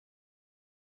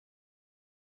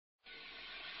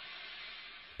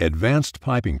Advanced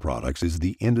Piping Products is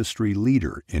the industry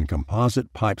leader in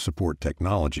composite pipe support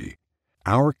technology.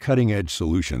 Our cutting-edge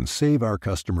solutions save our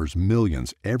customers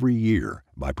millions every year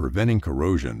by preventing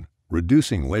corrosion,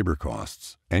 reducing labor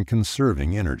costs, and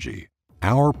conserving energy.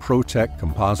 Our Protec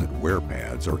composite wear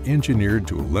pads are engineered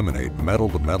to eliminate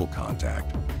metal-to-metal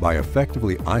contact by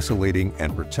effectively isolating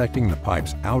and protecting the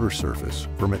pipe's outer surface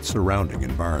from its surrounding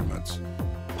environments.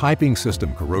 Piping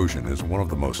system corrosion is one of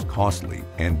the most costly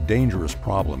and dangerous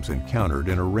problems encountered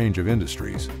in a range of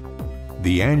industries.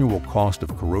 The annual cost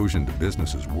of corrosion to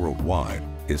businesses worldwide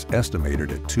is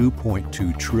estimated at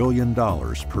 $2.2 trillion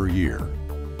per year.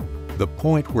 The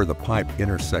point where the pipe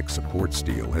intersects support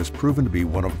steel has proven to be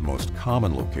one of the most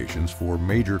common locations for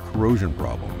major corrosion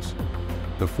problems.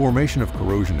 The formation of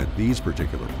corrosion at these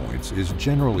particular points is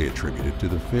generally attributed to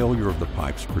the failure of the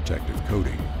pipe's protective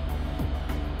coating.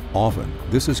 Often,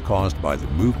 this is caused by the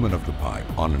movement of the pipe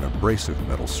on an abrasive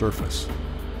metal surface.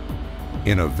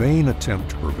 In a vain attempt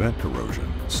to prevent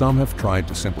corrosion, some have tried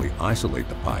to simply isolate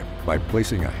the pipe by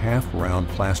placing a half-round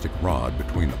plastic rod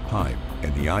between the pipe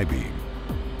and the I-beam.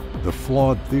 The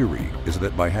flawed theory is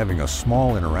that by having a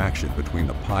small interaction between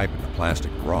the pipe and the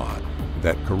plastic rod,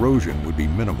 that corrosion would be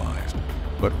minimized.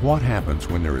 But what happens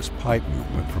when there is pipe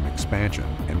movement from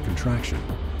expansion and contraction?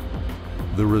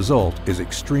 The result is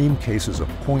extreme cases of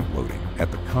point loading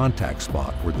at the contact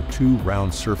spot where the two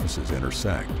round surfaces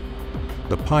intersect.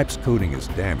 The pipe's coating is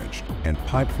damaged, and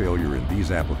pipe failure in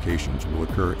these applications will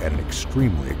occur at an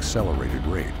extremely accelerated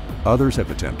rate. Others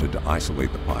have attempted to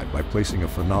isolate the pipe by placing a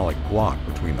phenolic block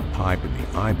between the pipe and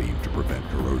the I-beam to prevent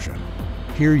corrosion.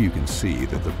 Here you can see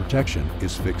that the protection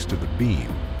is fixed to the beam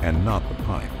and not the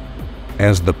pipe.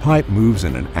 As the pipe moves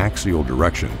in an axial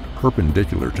direction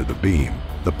perpendicular to the beam,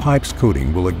 the pipe's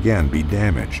coating will again be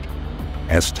damaged.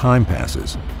 As time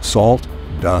passes, salt,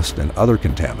 dust, and other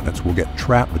contaminants will get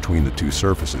trapped between the two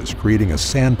surfaces, creating a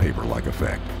sandpaper-like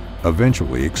effect,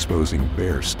 eventually exposing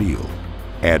bare steel.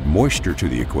 Add moisture to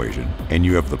the equation, and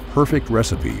you have the perfect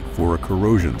recipe for a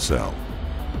corrosion cell.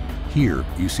 Here,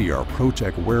 you see our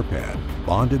Protec Wear Pad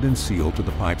bonded and sealed to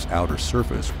the pipe's outer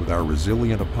surface with our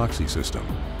resilient epoxy system.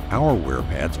 Our wear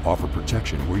pads offer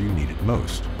protection where you need it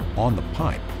most, on the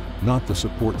pipe, not the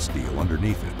support steel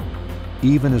underneath it.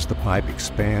 Even as the pipe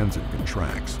expands and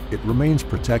contracts, it remains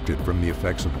protected from the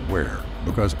effects of wear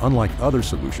because, unlike other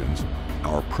solutions,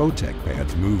 our Protec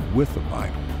pads move with the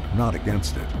pipe, not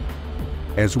against it.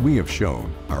 As we have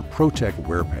shown, our Protec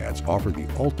wear pads offer the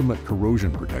ultimate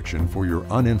corrosion protection for your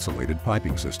uninsulated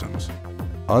piping systems.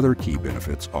 Other key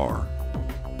benefits are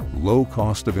low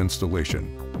cost of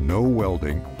installation, no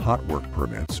welding, hot work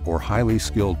permits, or highly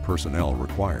skilled personnel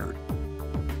required.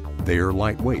 They are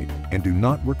lightweight and do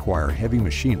not require heavy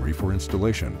machinery for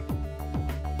installation.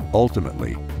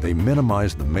 Ultimately, they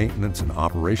minimize the maintenance and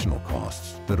operational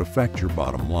costs that affect your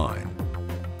bottom line.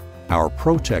 Our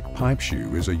Protec pipe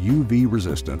shoe is a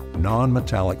UV-resistant,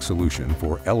 non-metallic solution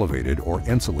for elevated or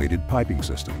insulated piping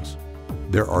systems.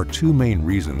 There are two main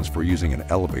reasons for using an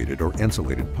elevated or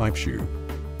insulated pipe shoe.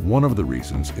 One of the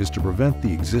reasons is to prevent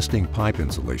the existing pipe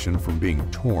insulation from being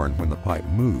torn when the pipe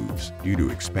moves due to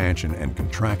expansion and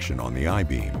contraction on the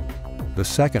I-beam. The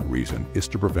second reason is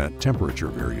to prevent temperature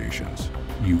variations.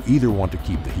 You either want to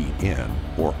keep the heat in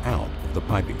or out of the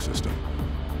piping system.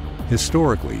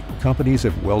 Historically, companies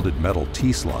have welded metal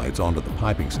T-slides onto the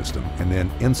piping system and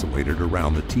then insulated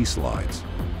around the T-slides.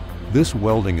 This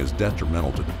welding is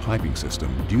detrimental to the piping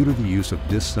system due to the use of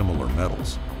dissimilar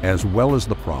metals, as well as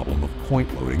the problem of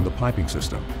point loading the piping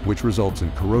system, which results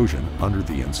in corrosion under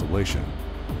the insulation.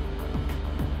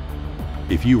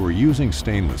 If you are using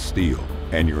stainless steel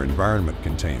and your environment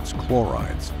contains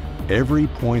chlorides, every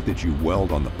point that you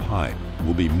weld on the pipe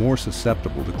will be more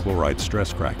susceptible to chloride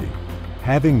stress cracking.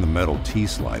 Having the metal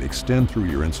T-slide extend through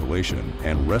your insulation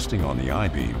and resting on the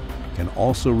I-beam can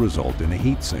also result in a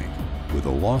heat sink, with a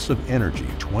loss of energy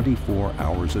 24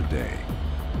 hours a day.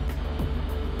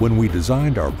 When we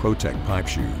designed our Protec pipe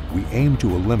shoe, we aimed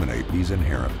to eliminate these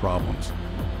inherent problems.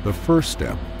 The first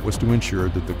step was to ensure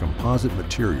that the composite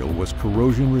material was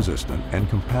corrosion resistant and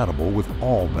compatible with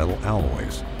all metal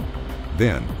alloys.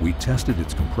 Then, we tested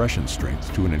its compression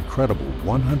strength to an incredible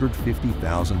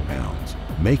 150,000 pounds,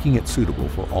 making it suitable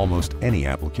for almost any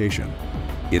application.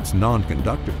 Its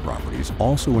non-conductive properties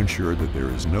also ensure that there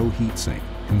is no heat sink,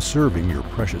 conserving your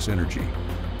precious energy.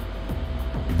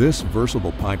 This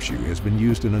versatile pipe shoe has been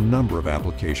used in a number of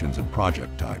applications and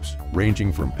project types,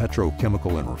 ranging from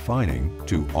petrochemical and refining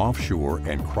to offshore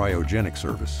and cryogenic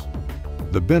service.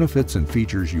 The benefits and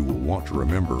features you will want to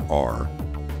remember are: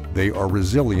 they are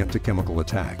resilient to chemical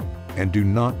attack and do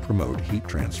not promote heat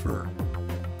transfer.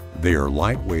 They are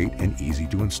lightweight and easy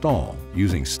to install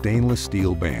using stainless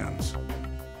steel bands.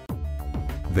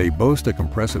 They boast a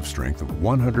compressive strength of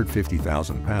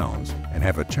 150,000 pounds and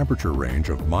have a temperature range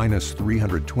of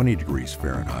 -320 degrees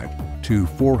Fahrenheit to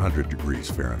 400 degrees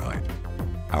Fahrenheit.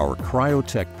 Our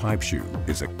Protec pipe shoe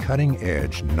is a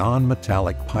cutting-edge,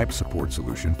 non-metallic pipe support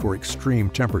solution for extreme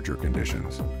temperature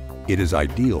conditions. It is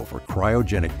ideal for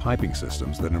cryogenic piping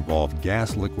systems that involve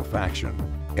gas liquefaction,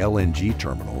 LNG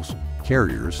terminals,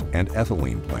 carriers, and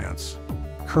ethylene plants.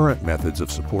 Current methods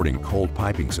of supporting cold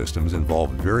piping systems involve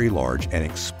very large and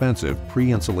expensive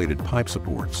pre-insulated pipe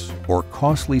supports or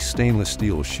costly stainless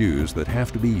steel shoes that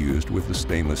have to be used with the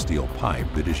stainless steel pipe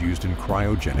that is used in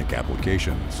cryogenic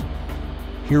applications.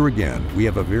 Here again, we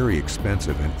have a very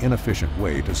expensive and inefficient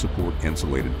way to support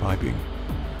insulated piping.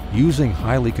 Using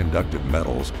highly conductive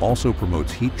metals also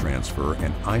promotes heat transfer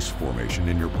and ice formation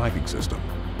in your piping system.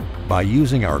 By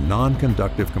using our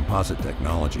non-conductive composite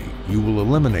technology, you will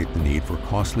eliminate the need for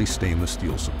costly stainless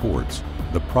steel supports,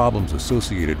 the problems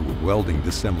associated with welding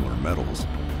dissimilar metals,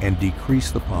 and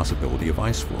decrease the possibility of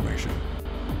ice formation.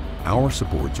 Our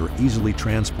supports are easily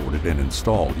transported and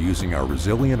installed using our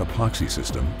resilient epoxy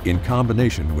system in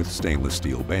combination with stainless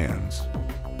steel bands.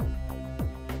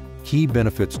 Key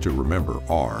benefits to remember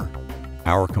are: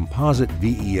 our composite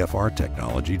VEFR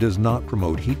technology does not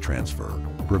promote heat transfer,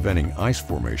 preventing ice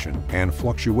formation and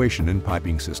fluctuation in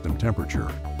piping system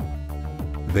temperature.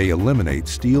 They eliminate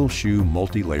steel shoe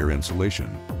multi-layer insulation.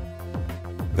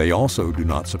 They also do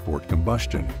not support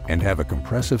combustion and have a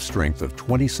compressive strength of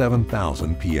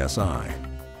 27,000 psi.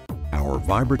 Our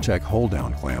Vibratech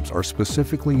hold-down clamps are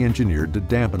specifically engineered to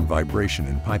dampen vibration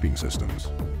in piping systems.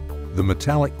 The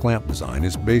metallic clamp design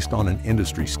is based on an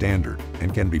industry standard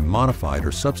and can be modified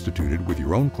or substituted with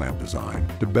your own clamp design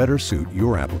to better suit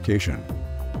your application.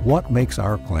 What makes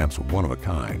our clamps one of a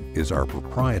kind is our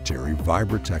proprietary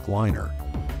Vibratech liner.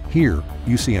 Here,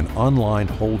 you see an unlined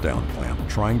hold-down clamp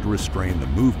trying to restrain the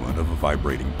movement of a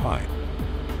vibrating pipe.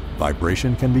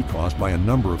 Vibration can be caused by a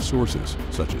number of sources,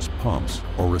 such as pumps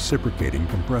or reciprocating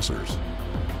compressors.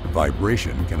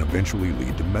 Vibration can eventually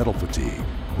lead to metal fatigue,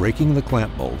 breaking the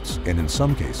clamp bolts and, in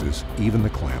some cases, even the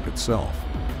clamp itself.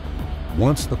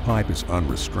 Once the pipe is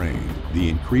unrestrained, the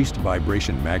increased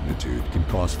vibration magnitude can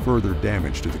cause further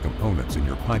damage to the components in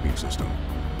your piping system.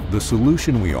 The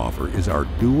solution we offer is our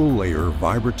dual-layer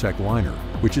Vibratech liner,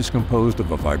 which is composed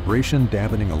of a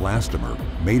vibration-dampening elastomer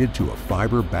mated to a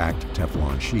fiber-backed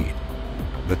Teflon sheet.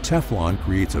 The Teflon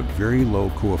creates a very low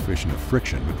coefficient of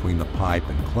friction between the pipe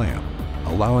and clamp,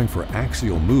 allowing for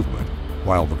axial movement,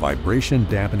 while the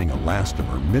vibration-dampening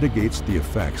elastomer mitigates the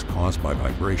effects caused by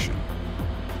vibration.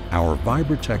 Our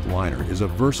Vibratech liner is a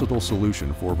versatile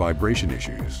solution for vibration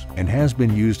issues and has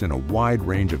been used in a wide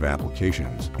range of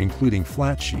applications, including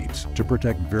flat sheets to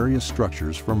protect various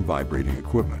structures from vibrating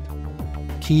equipment.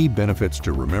 Key benefits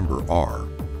to remember are: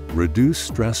 reduce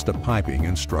stress to piping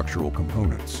and structural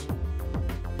components.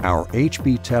 Our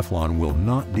HB Teflon will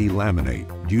not delaminate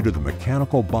due to the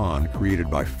mechanical bond created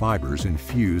by fibers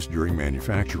infused during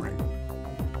manufacturing.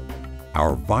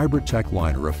 Our Vibratech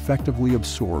liner effectively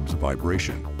absorbs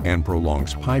vibration and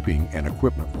prolongs piping and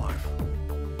equipment life.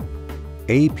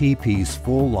 APP's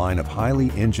full line of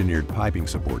highly engineered piping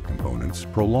support components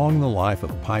prolong the life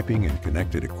of piping and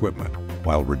connected equipment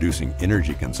while reducing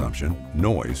energy consumption,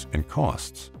 noise, and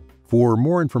costs. For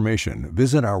more information,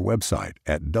 visit our website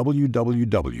at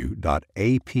www.appinc.co.